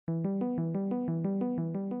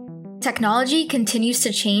Technology continues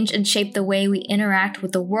to change and shape the way we interact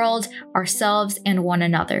with the world, ourselves, and one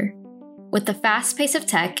another. With the fast pace of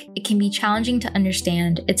tech, it can be challenging to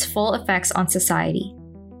understand its full effects on society.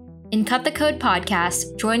 In Cut the Code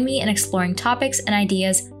podcast, join me in exploring topics and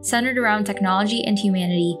ideas centered around technology and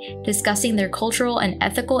humanity, discussing their cultural and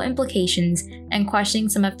ethical implications, and questioning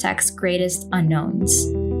some of tech's greatest unknowns.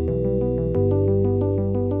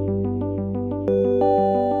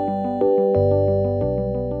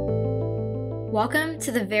 Welcome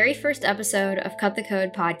to the very first episode of Cut the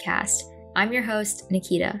Code podcast. I'm your host,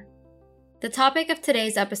 Nikita. The topic of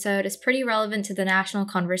today's episode is pretty relevant to the national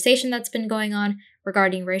conversation that's been going on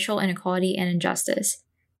regarding racial inequality and injustice.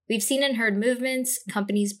 We've seen and heard movements,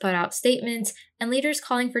 companies put out statements, and leaders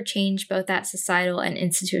calling for change both at societal and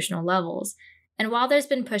institutional levels. And while there's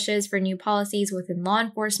been pushes for new policies within law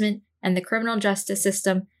enforcement and the criminal justice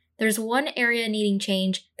system, there's one area needing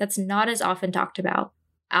change that's not as often talked about: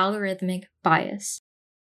 algorithmic bias.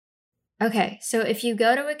 Okay, so if you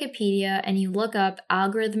go to Wikipedia and you look up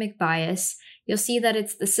algorithmic bias, you'll see that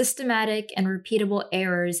it's the systematic and repeatable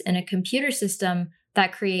errors in a computer system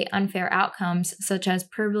that create unfair outcomes, such as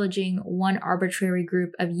privileging one arbitrary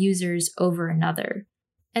group of users over another.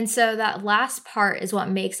 And so that last part is what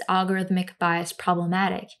makes algorithmic bias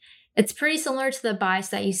problematic. It's pretty similar to the bias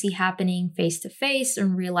that you see happening face-to-face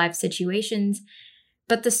in real-life situations,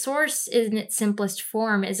 but the source in its simplest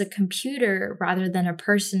form is a computer rather than a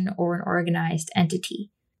person or an organized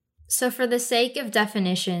entity. So for the sake of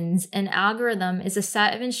definitions, an algorithm is a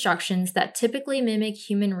set of instructions that typically mimic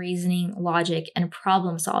human reasoning, logic, and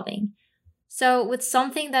problem solving. So with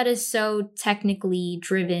something that is so technically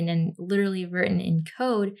driven and literally written in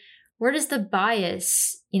code, where does the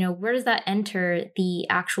bias, where does that enter the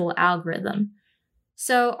actual algorithm?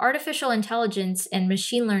 So artificial intelligence and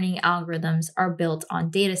machine learning algorithms are built on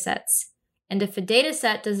datasets. And if a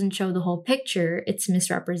dataset doesn't show the whole picture, it's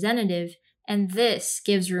misrepresentative, and this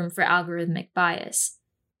gives room for algorithmic bias.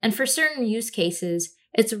 And for certain use cases,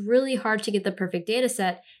 it's really hard to get the perfect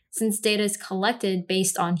dataset since data is collected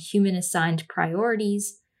based on human-assigned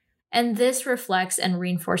priorities, and this reflects and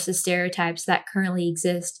reinforces stereotypes that currently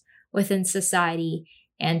exist within society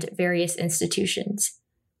and various institutions.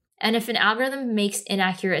 And if an algorithm makes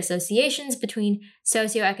inaccurate associations between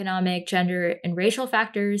socioeconomic, gender, and racial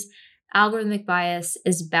factors, algorithmic bias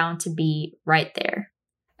is bound to be right there.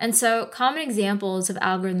 And so common examples of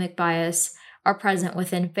algorithmic bias are present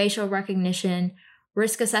within facial recognition,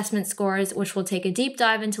 risk assessment scores, which we'll take a deep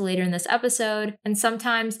dive into later in this episode, and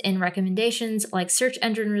sometimes in recommendations like search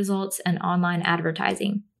engine results and online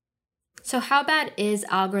advertising. So how bad is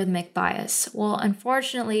algorithmic bias? Well,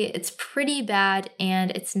 unfortunately, it's pretty bad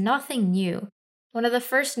and it's nothing new. One of the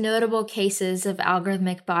first notable cases of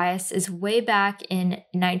algorithmic bias is way back in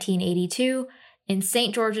 1982 in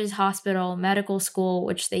St. George's Hospital Medical School,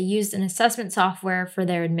 which they used an assessment software for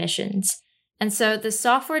their admissions. And so the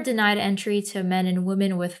software denied entry to men and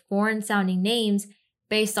women with foreign-sounding names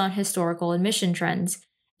based on historical admission trends.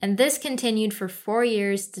 And this continued for 4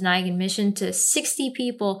 years, denying admission to 60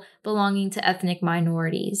 people belonging to ethnic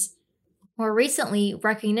minorities. More recently,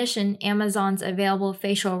 Rekognition, Amazon's available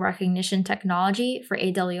facial recognition technology for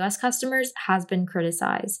AWS customers, has been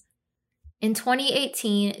criticized. In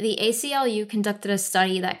 2018, the ACLU conducted a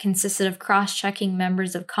study that consisted of cross-checking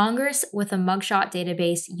members of Congress with a mugshot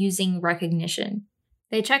database using Rekognition.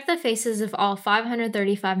 They checked the faces of all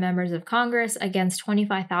 535 members of Congress against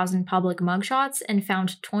 25,000 public mugshots and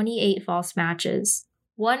found 28 false matches.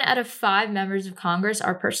 1 out of 5 members of Congress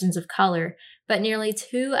are persons of color, but nearly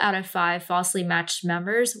 2 out of 5 falsely matched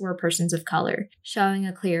members were persons of color, showing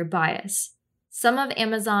a clear bias. Some of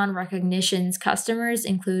Amazon Rekognition's customers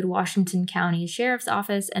include Washington County Sheriff's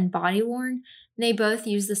Office and Body Worn. They both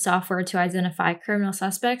use the software to identify criminal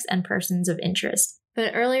suspects and persons of interest.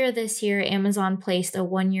 But earlier this year, Amazon placed a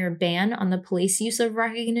 1-year ban on the police use of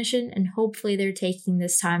Rekognition, and hopefully they're taking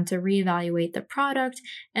this time to reevaluate the product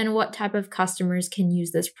and what type of customers can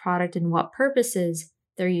use this product and what purposes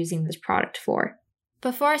they're using this product for.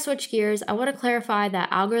 Before I switch gears, I want to clarify that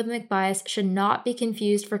algorithmic bias should not be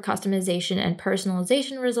confused for customization and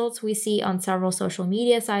personalization results we see on several social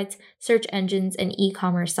media sites, search engines, and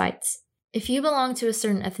e-commerce sites. If you belong to a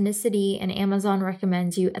certain ethnicity and Amazon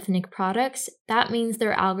recommends you ethnic products, that means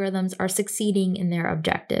their algorithms are succeeding in their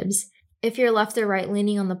objectives. If you're left or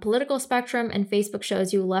right-leaning on the political spectrum and Facebook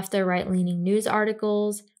shows you left or right-leaning news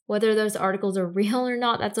articles, whether those articles are real or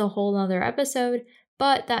not, that's a whole other episode,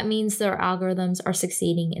 but that means their algorithms are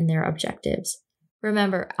succeeding in their objectives.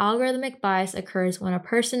 Remember, algorithmic bias occurs when a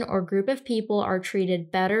person or group of people are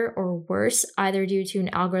treated better or worse, either due to an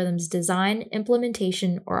algorithm's design,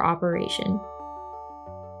 implementation, or operation.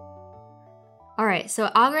 Alright, so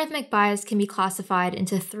algorithmic bias can be classified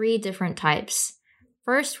into 3 different types.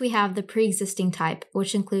 First, we have the pre-existing type,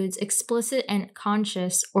 which includes explicit and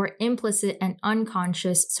conscious or implicit and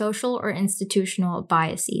unconscious social or institutional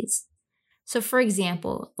biases. So for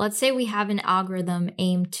example, let's say we have an algorithm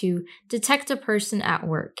aimed to detect a person at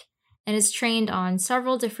work, and is trained on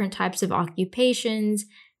several different types of occupations,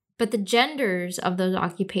 but the genders of those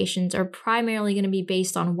occupations are primarily going to be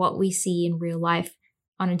based on what we see in real life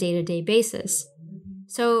on a day-to-day basis.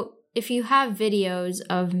 So if you have videos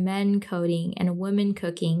of men coding and women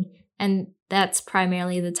cooking, and that's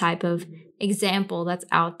primarily the type of example that's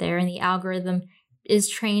out there, and the algorithm is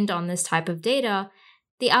trained on this type of data,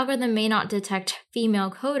 the algorithm may not detect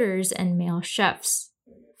female coders and male chefs.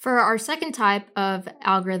 For our second type of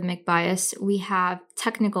algorithmic bias, we have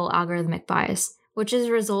technical algorithmic bias, which is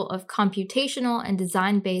a result of computational and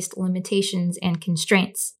design-based limitations and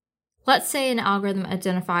constraints. Let's say an algorithm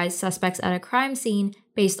identifies suspects at a crime scene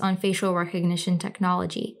based on facial recognition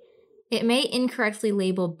technology. It may incorrectly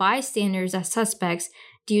label bystanders as suspects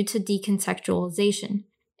due to decontextualization.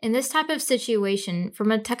 In this type of situation,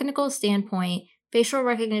 from a technical standpoint, facial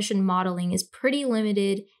recognition modeling is pretty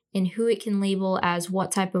limited in who it can label as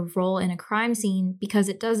what type of role in a crime scene because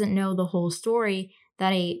it doesn't know the whole story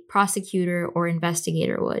that a prosecutor or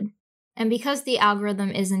investigator would. And because the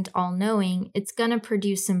algorithm isn't all-knowing, it's going to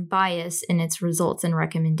produce some bias in its results and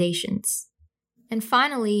recommendations. And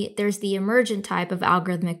finally, there's the emergent type of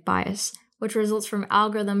algorithmic bias, which results from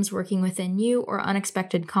algorithms working within new or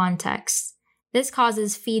unexpected contexts. This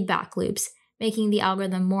causes feedback loops, making the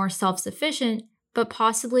algorithm more self-sufficient, but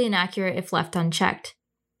possibly inaccurate if left unchecked.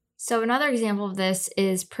 So another example of this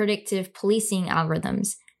is predictive policing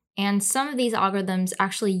algorithms. And some of these algorithms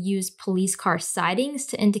actually use police car sightings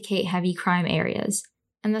to indicate heavy crime areas.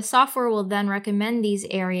 And the software will then recommend these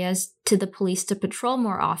areas to the police to patrol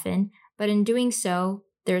more often, but in doing so,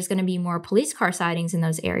 there's going to be more police car sightings in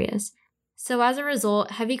those areas. So as a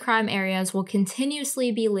result, heavy crime areas will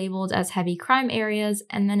continuously be labeled as heavy crime areas,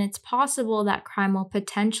 and then it's possible that crime will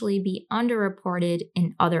potentially be underreported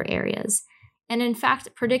in other areas. And in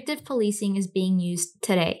fact, predictive policing is being used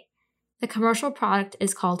today. The commercial product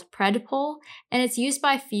is called PredPol, and it's used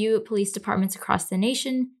by a few police departments across the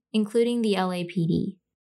nation, including the LAPD.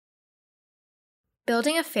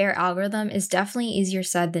 Building a fair algorithm is definitely easier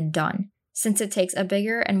said than done, since it takes a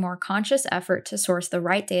bigger and more conscious effort to source the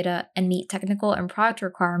right data and meet technical and product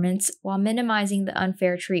requirements while minimizing the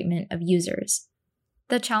unfair treatment of users.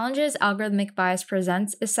 The challenges algorithmic bias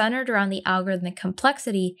presents is centered around the algorithmic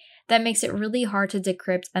complexity that makes it really hard to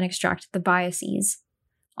decrypt and extract the biases.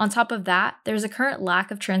 On top of that, there's a current lack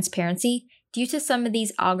of transparency due to some of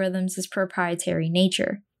these algorithms' proprietary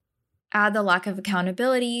nature. Add the lack of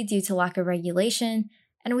accountability due to lack of regulation,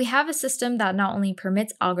 and we have a system that not only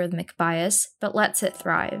permits algorithmic bias, but lets it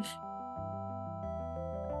thrive.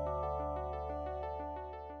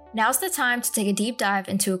 Now's the time to take a deep dive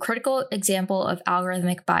into a critical example of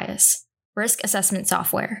algorithmic bias: risk assessment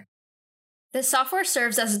software. This software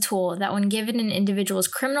serves as a tool that, when given an individual's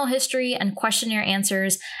criminal history and questionnaire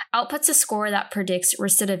answers, outputs a score that predicts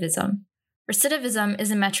recidivism. Recidivism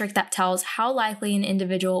is a metric that tells how likely an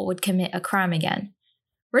individual would commit a crime again.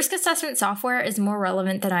 Risk assessment software is more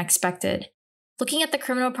relevant than I expected. Looking at the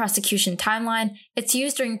criminal prosecution timeline, it's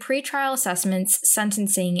used during pretrial assessments,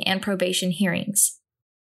 sentencing, and probation hearings.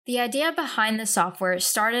 The idea behind the software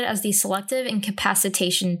started as the selective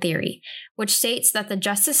incapacitation theory, which states that the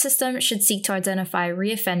justice system should seek to identify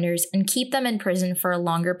reoffenders and keep them in prison for a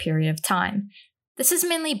longer period of time. This is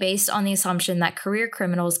mainly based on the assumption that career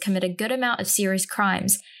criminals commit a good amount of serious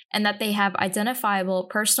crimes and that they have identifiable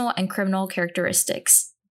personal and criminal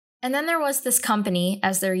characteristics. And then there was this company,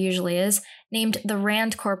 as there usually is, named the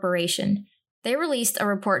Rand Corporation. They released a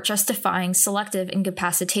report justifying selective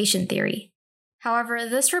incapacitation theory. However,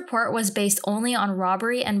 this report was based only on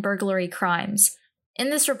robbery and burglary crimes. In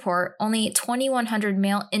this report, only 2,100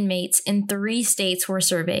 male inmates in 3 states were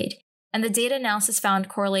surveyed, and the data analysis found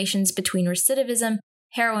correlations between recidivism,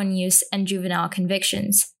 heroin use, and juvenile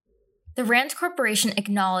convictions. The Rand Corporation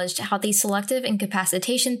acknowledged how the selective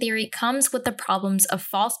incapacitation theory comes with the problems of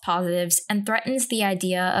false positives and threatens the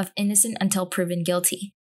idea of innocent until proven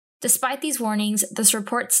guilty. Despite these warnings, this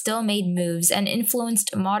report still made moves and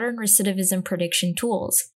influenced modern recidivism prediction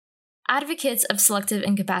tools. Advocates of selective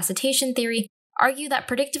incapacitation theory argue that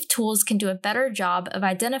predictive tools can do a better job of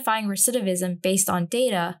identifying recidivism based on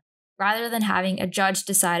data, rather than having a judge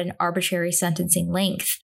decide an arbitrary sentencing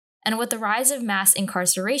length. And with the rise of mass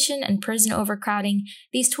incarceration and prison overcrowding,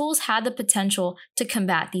 these tools had the potential to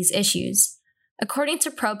combat these issues. According to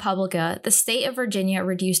ProPublica, the state of Virginia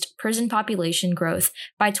reduced prison population growth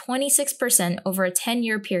by 26% over a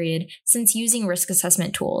 10-year period since using risk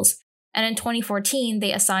assessment tools, and in 2014,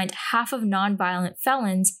 they assigned half of nonviolent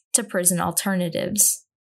felons to prison alternatives.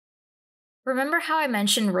 Remember how I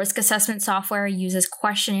mentioned risk assessment software uses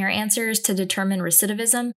questionnaire answers to determine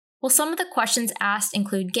recidivism? Well, some of the questions asked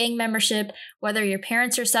include gang membership, whether your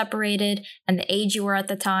parents are separated, and the age you were at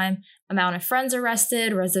the time, amount of friends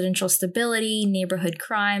arrested, residential stability, neighborhood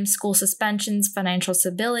crime, school suspensions, financial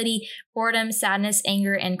stability, boredom, sadness,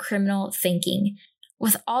 anger, and criminal thinking.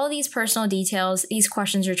 With all of these personal details, these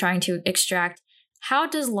questions are trying to extract how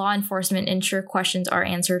does law enforcement ensure questions are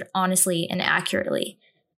answered honestly and accurately?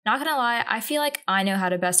 Not gonna lie, I feel like I know how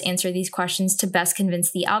to best answer these questions to best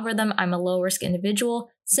convince the algorithm I'm a low-risk individual,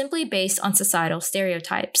 simply based on societal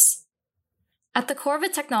stereotypes. At the core of a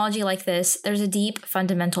technology like this, there's a deep,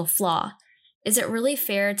 fundamental flaw. Is it really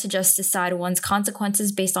fair to just decide one's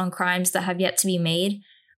consequences based on crimes that have yet to be made?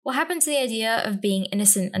 What happened to the idea of being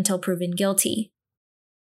innocent until proven guilty?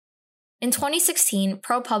 In 2016,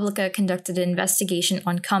 ProPublica conducted an investigation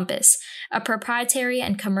on Compass, a proprietary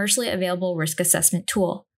and commercially available risk assessment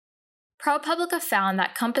tool. ProPublica found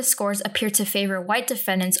that Compass scores appear to favor white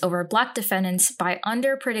defendants over black defendants by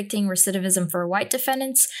under-predicting recidivism for white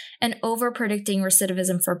defendants and over-predicting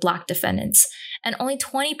recidivism for black defendants, and only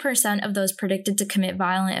 20% of those predicted to commit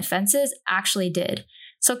violent offenses actually did,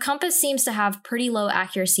 so Compass seems to have pretty low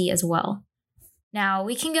accuracy as well. Now,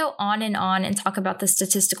 we can go on and talk about the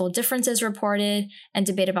statistical differences reported and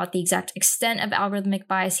debate about the exact extent of algorithmic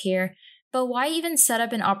bias here, but why even set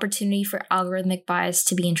up an opportunity for algorithmic bias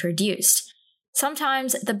to be introduced?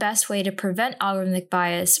 Sometimes the best way to prevent algorithmic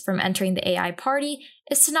bias from entering the AI party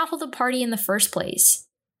is to not hold the party in the first place.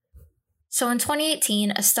 So in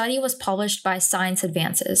 2018, a study was published by Science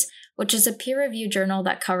Advances, which is a peer-reviewed journal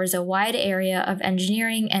that covers a wide area of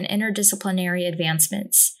engineering and interdisciplinary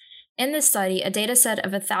advancements. In this study, a dataset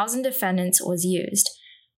of 1,000 defendants was used.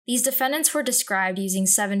 These defendants were described using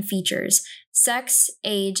 7 features: sex,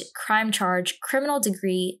 age, crime charge, criminal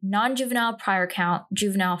degree, non-juvenile prior count,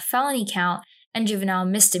 juvenile felony count, and juvenile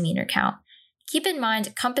misdemeanor count. Keep in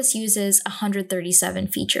mind, Compass uses 137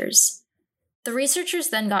 features. The researchers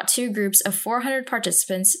then got 2 groups of 400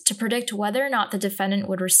 participants to predict whether or not the defendant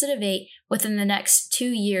would recidivate within the next 2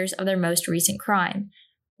 years of their most recent crime.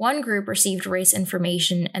 One group received race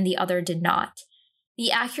information and the other did not.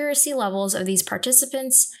 The accuracy levels of these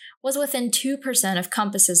participants was within 2% of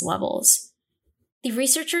Compass's levels. The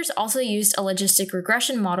researchers also used a logistic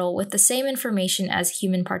regression model with the same information as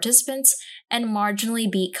human participants and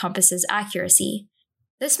marginally beat Compass's accuracy.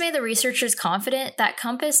 This made the researchers confident that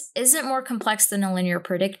Compass isn't more complex than a linear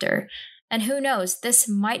predictor, and who knows, this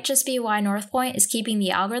might just be why Northpointe is keeping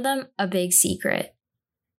the algorithm a big secret.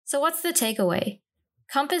 So what's the takeaway?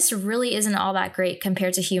 Compass really isn't all that great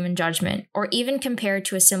compared to human judgment, or even compared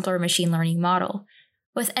to a simpler machine learning model.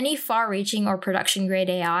 With any far-reaching or production-grade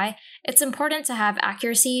AI, it's important to have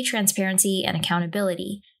accuracy, transparency, and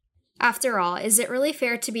accountability. After all, is it really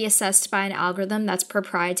fair to be assessed by an algorithm that's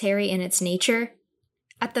proprietary in its nature?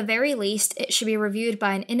 At the very least, it should be reviewed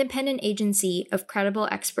by an independent agency of credible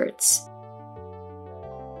experts.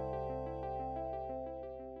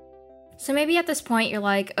 So maybe at this point you're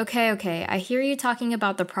like, okay, I hear you talking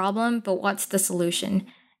about the problem, but what's the solution?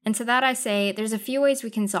 And to that I say, there's a few ways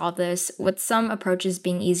we can solve this, with some approaches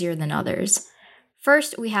being easier than others.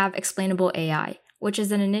 First, we have Explainable AI, which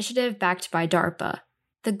is an initiative backed by DARPA.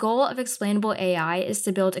 The goal of Explainable AI is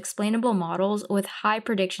to build explainable models with high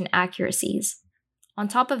prediction accuracies. On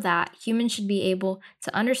top of that, humans should be able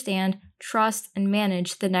to understand, trust, and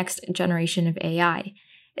manage the next generation of AI.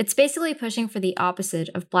 It's basically pushing for the opposite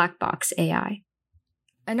of black box AI.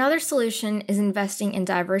 Another solution is investing in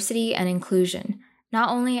diversity and inclusion, not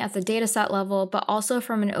only at the dataset level, but also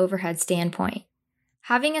from an overhead standpoint.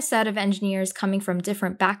 Having a set of engineers coming from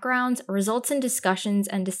different backgrounds results in discussions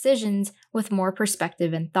and decisions with more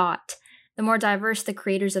perspective and thought. The more diverse the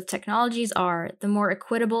creators of technologies are, the more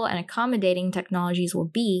equitable and accommodating technologies will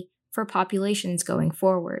be for populations going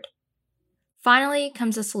forward. Finally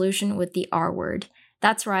comes a solution with the R word.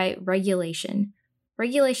 That's right, regulation.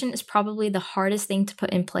 Regulation is probably the hardest thing to put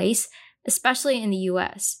in place, especially in the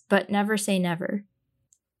US, but never say never.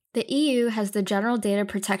 The EU has the General Data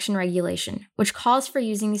Protection Regulation, which calls for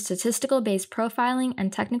using statistical-based profiling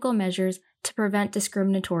and technical measures to prevent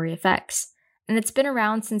discriminatory effects, and it's been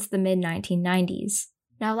around since the mid-1990s.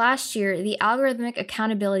 Now last year, the Algorithmic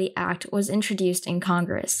Accountability Act was introduced in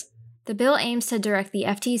Congress. The bill aims to direct the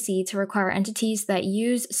FTC to require entities that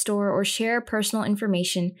use, store, or share personal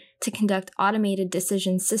information to conduct automated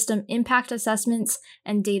decision system impact assessments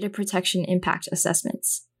and data protection impact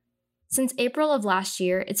assessments. Since April of last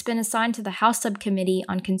year, it's been assigned to the House Subcommittee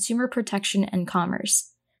on Consumer Protection and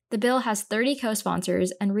Commerce. The bill has 30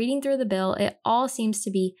 co-sponsors, and reading through the bill, it all seems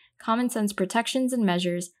to be common sense protections and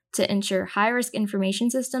measures to ensure high-risk information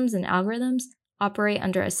systems and algorithms operate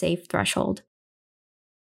under a safe threshold.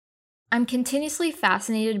 I'm continuously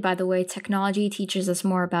fascinated by the way technology teaches us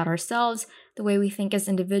more about ourselves, the way we think as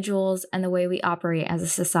individuals, and the way we operate as a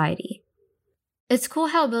society. It's cool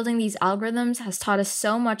how building these algorithms has taught us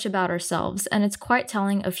so much about ourselves, and it's quite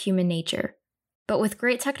telling of human nature. But with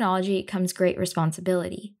great technology comes great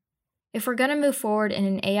responsibility. If we're going to move forward in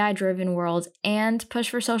an AI-driven world and push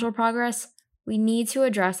for social progress, we need to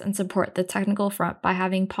address and support the technical front by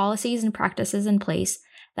having policies and practices in place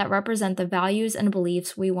that represent the values and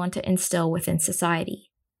beliefs we want to instill within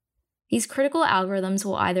society. These critical algorithms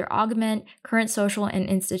will either augment current social and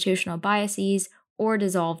institutional biases or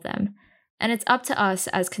dissolve them, and it's up to us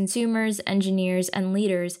as consumers, engineers, and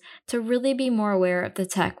leaders to really be more aware of the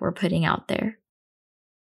tech we're putting out there.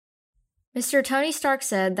 Mr. Tony Stark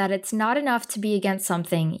said that it's not enough to be against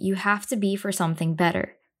something, you have to be for something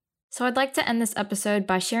better. So I'd like to end this episode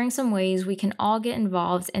by sharing some ways we can all get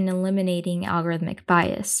involved in eliminating algorithmic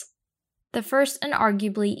bias. The first and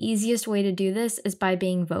arguably easiest way to do this is by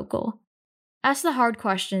being vocal. Ask the hard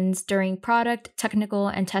questions during product, technical,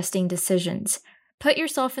 and testing decisions. Put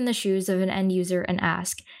yourself in the shoes of an end user and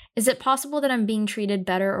ask, is it possible that I'm being treated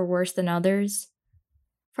better or worse than others?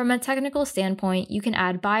 From a technical standpoint, you can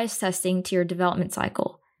add bias testing to your development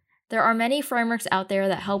cycle. There are many frameworks out there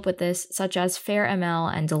that help with this, such as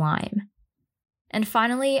FairML and Delime. And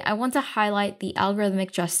finally, I want to highlight the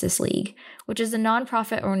Algorithmic Justice League, which is a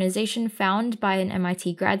nonprofit organization founded by an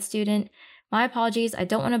MIT grad student. My apologies, I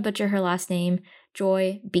don't want to butcher her last name,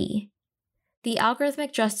 Joy B. The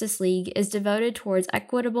Algorithmic Justice League is devoted towards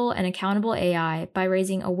equitable and accountable AI by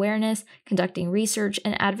raising awareness, conducting research,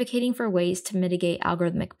 and advocating for ways to mitigate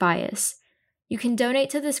algorithmic bias. You can donate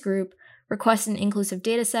to this group, request an inclusive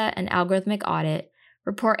dataset and algorithmic audit,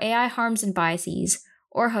 report AI harms and biases,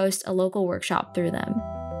 or host a local workshop through them.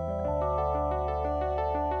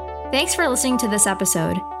 Thanks for listening to this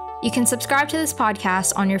episode. You can subscribe to this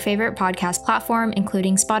podcast on your favorite podcast platform,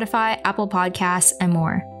 including Spotify, Apple Podcasts, and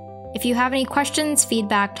more. If you have any questions,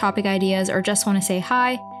 feedback, topic ideas, or just want to say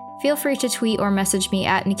hi, feel free to tweet or message me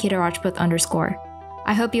at @NikitaRajput_.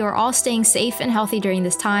 I hope you are all staying safe and healthy during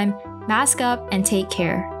this time. Mask up and take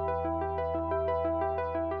care.